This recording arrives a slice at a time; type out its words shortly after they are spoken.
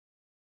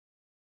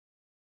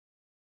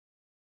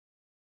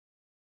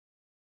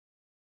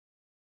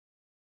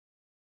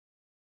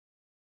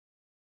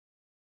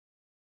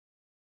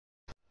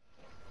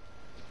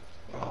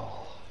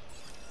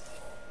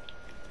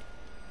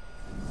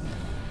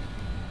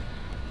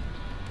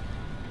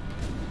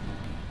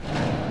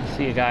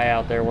see a guy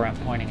out there where I'm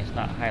pointing. It's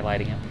not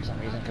highlighting him for some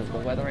reason because of the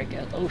weather, I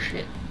guess. Oh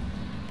shit.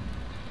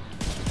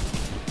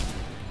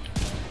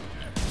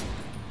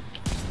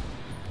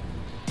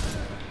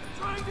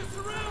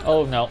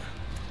 Oh no.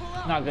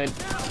 Not good.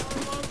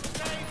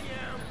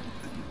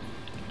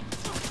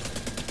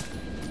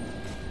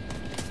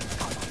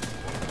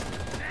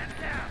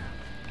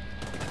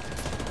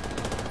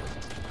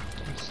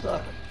 I'm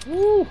stuck.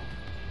 Woo!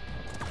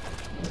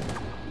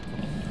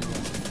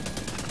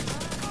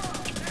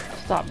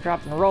 Stop,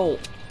 drop, and roll.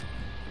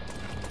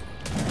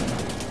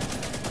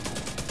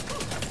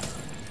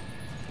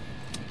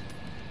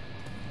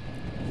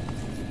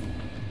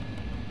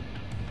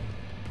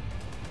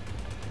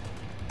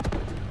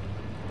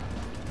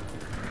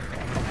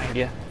 Behind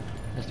you,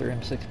 Mr.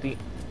 M60.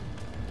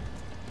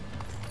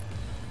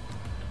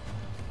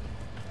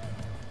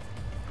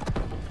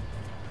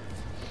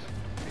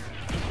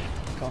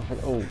 Going for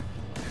the, oh.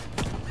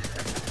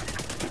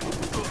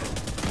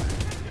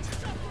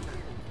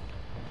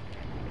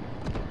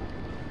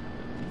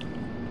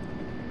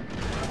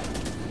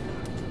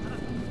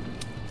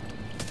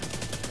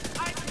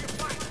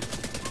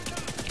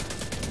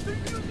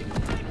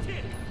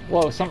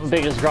 Whoa, something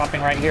big is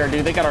dropping right here,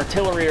 dude. They got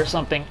artillery or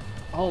something.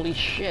 Holy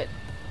shit.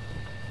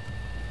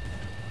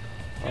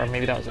 Or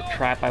maybe that was a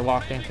trap I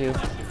walked into.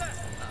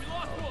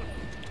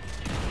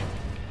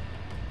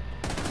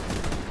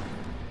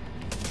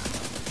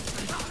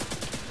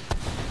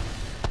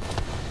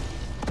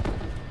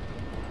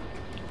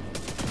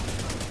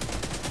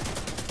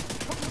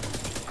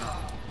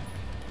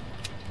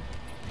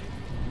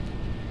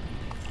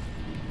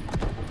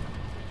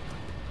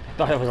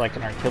 I thought it was like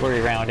an artillery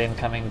round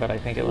incoming, but I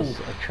think it was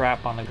a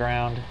trap on the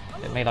ground.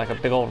 It made like a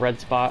big old red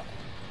spot.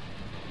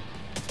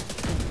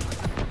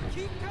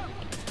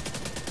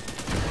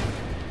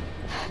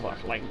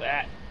 Fuck, like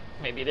that.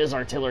 Maybe it is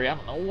artillery. I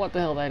don't know what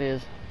the hell that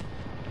is.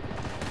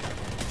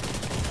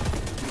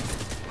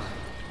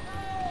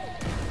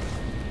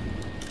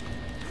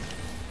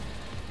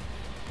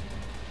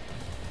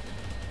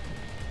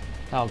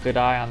 Oh, good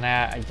eye on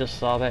that. I just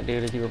saw that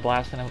dude as you were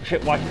blasting him.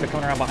 Shit, watch it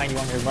coming around behind you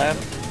on your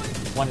left.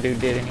 One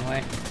dude did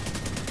anyway.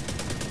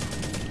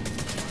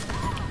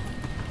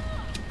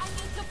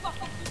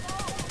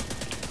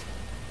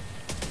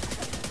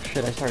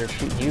 Shit, I started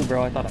shooting you,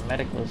 bro. I thought a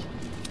medic was.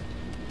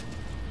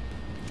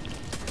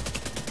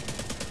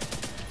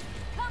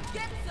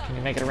 Can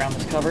you make it around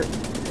this cover?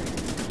 There,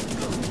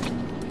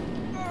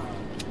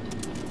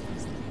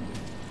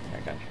 I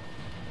got you.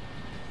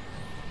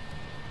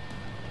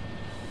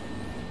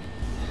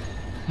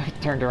 I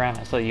turned around,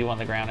 I saw you on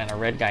the ground and a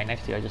red guy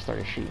next to you. I just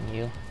started shooting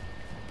you.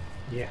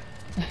 Yeah.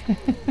 I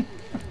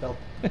felt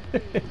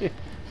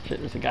Shit,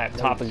 there's a guy up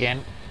top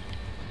again.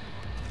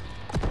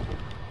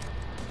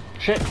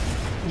 Shit.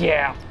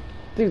 Yeah.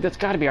 Dude, that's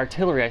gotta be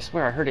artillery, I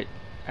swear. I heard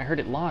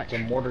it launch. the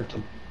mortar to...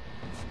 You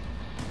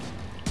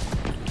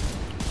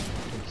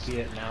can see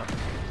it now.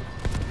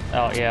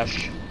 Oh, yeah.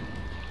 You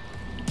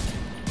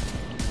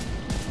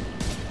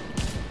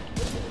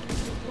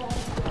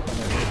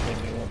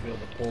won't be able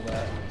to pull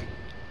that.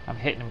 I'm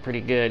hitting him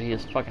pretty good. He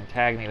just fucking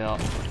tagged me though.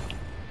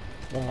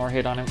 One more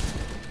hit on him.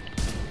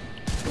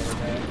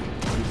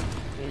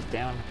 He's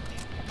down.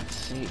 Let's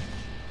see.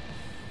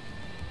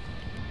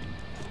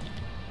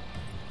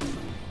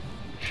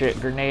 Shit,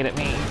 grenade at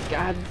me.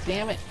 God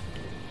damn it.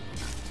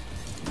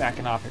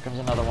 Backing off. Here comes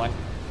another one.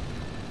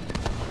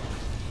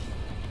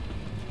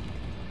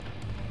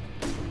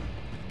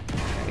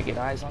 Trying to get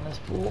eyes on this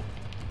fool.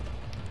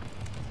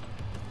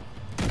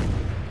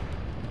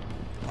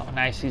 Oh,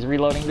 nice. He's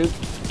reloading, dude.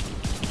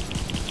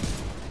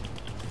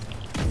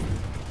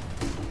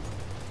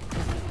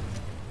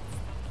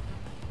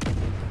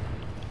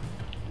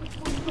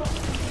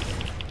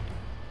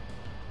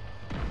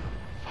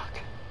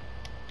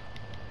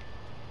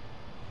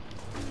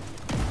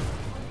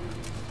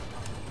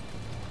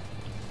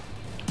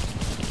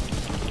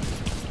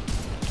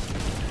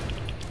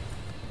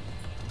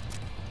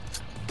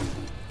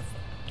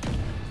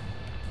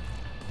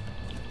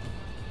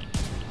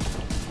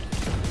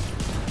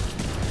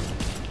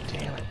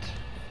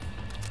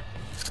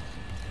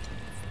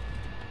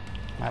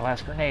 My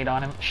last grenade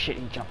on him. Shit,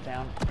 he jumped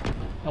down.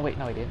 Oh wait,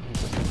 no he didn't.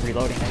 He's just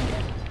reloading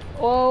again.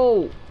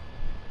 Oh!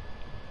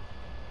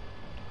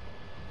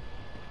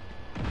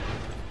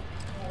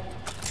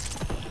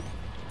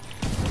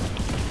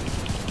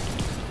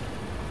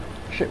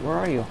 Shit, where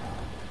are you?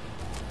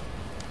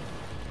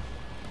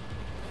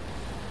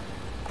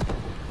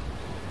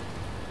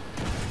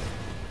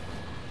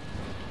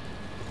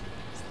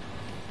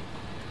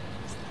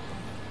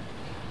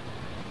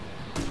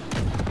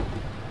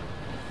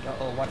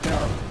 Uh-oh, watch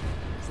out.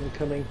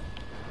 Incoming.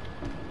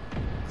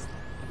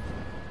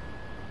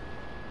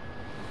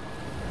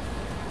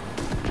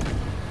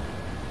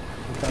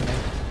 Incoming.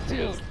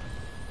 Dude.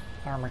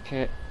 Armor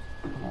kit.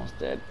 Almost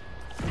dead.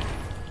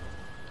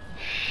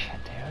 Shit,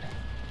 dude.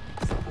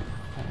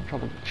 I'm in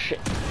trouble. Shit.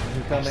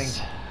 Incoming.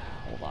 Yes.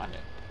 Hold on.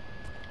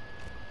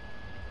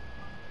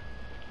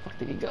 Fuck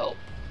did he go?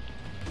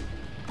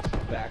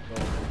 Back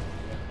over.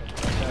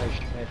 Gosh,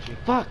 man. at you.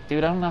 Fuck,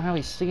 dude, I don't know how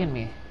he's seeing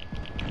me.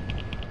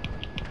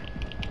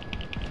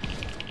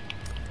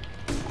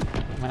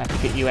 I'm gonna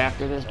have to get you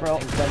after this, bro.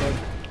 Incoming.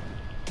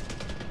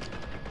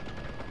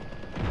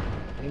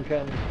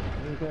 Incoming.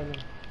 Incoming.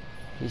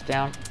 He's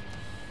down.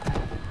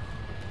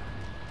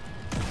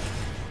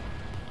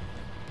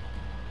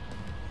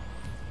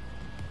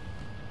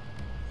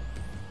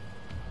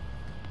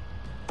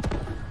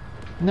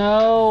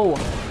 No!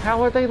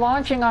 How are they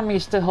launching on me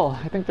still?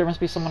 I think there must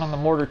be someone on the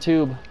mortar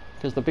tube,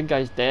 because the big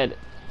guy's dead.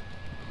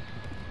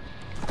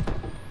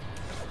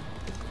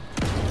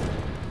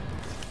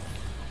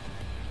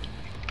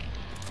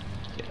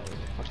 Yeah, there's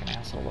a fucking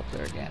asshole up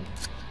there again.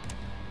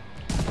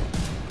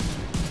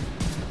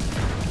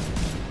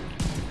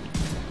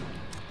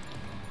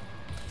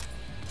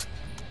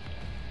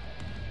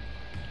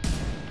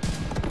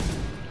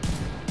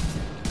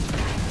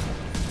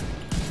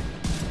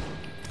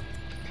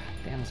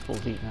 Damn, this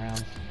fool's eating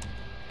rounds.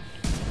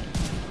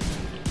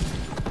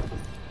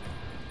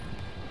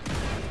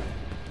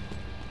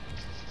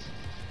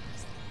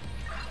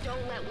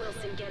 Don't let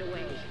Wilson get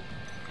away.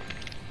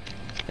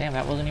 Damn,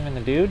 that wasn't even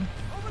the dude?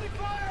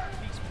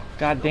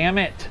 God damn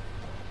it!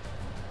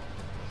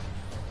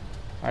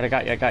 Alright, I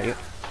got you, I got you.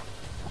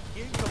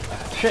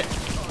 Shit!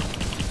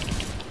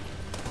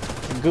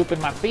 I'm gooping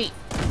my feet.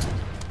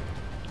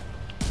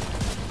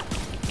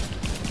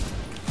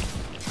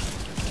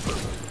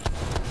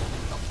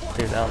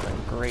 Dude, that was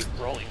a great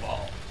rolling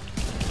ball.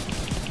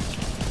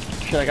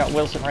 Shit, I got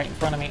Wilson right in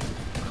front of me.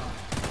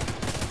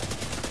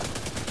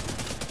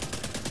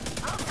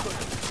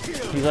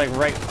 He's like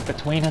right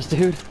between us,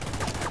 dude.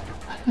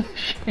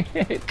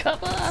 Shit, come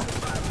on!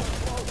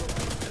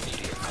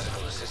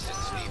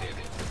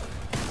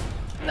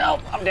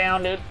 Nope, I'm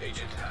down, dude.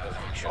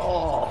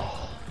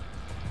 Oh.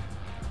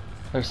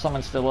 There's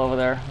someone still over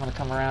there. I'm gonna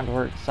come around to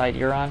where side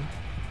you're on.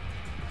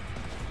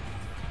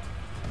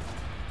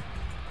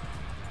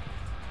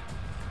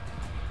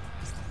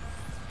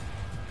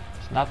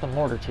 It's not the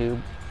mortar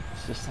tube.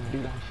 It's just some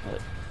dude on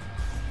foot.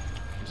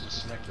 There's a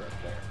sniper up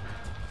there.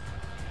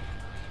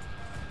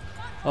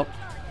 Oh.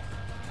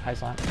 Hi,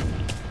 Slime.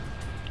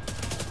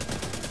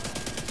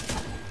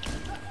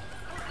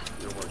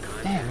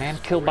 Damn, man,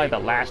 killed by the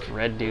last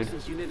red dude.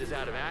 Wilson's unit is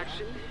out of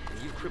action, and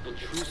you've crippled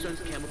True Sun's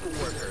chemical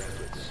warfare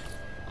efforts.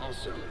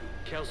 Also,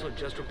 Kelso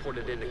just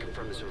reported in to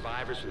confirm the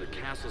survivors from the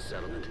castle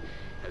settlement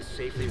has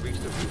safely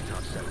reached the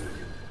rooftop settlement.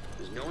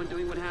 There's no one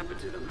doing what happened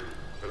to them,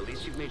 but at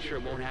least you've made sure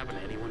it won't happen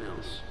to anyone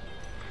else.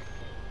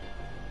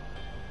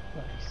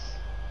 Nice.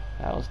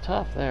 That was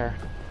tough there.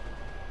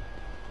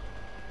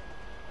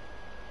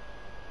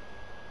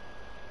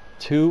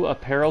 2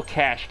 apparel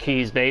cash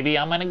keys, baby.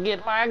 I'm gonna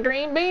get my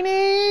green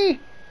beanie!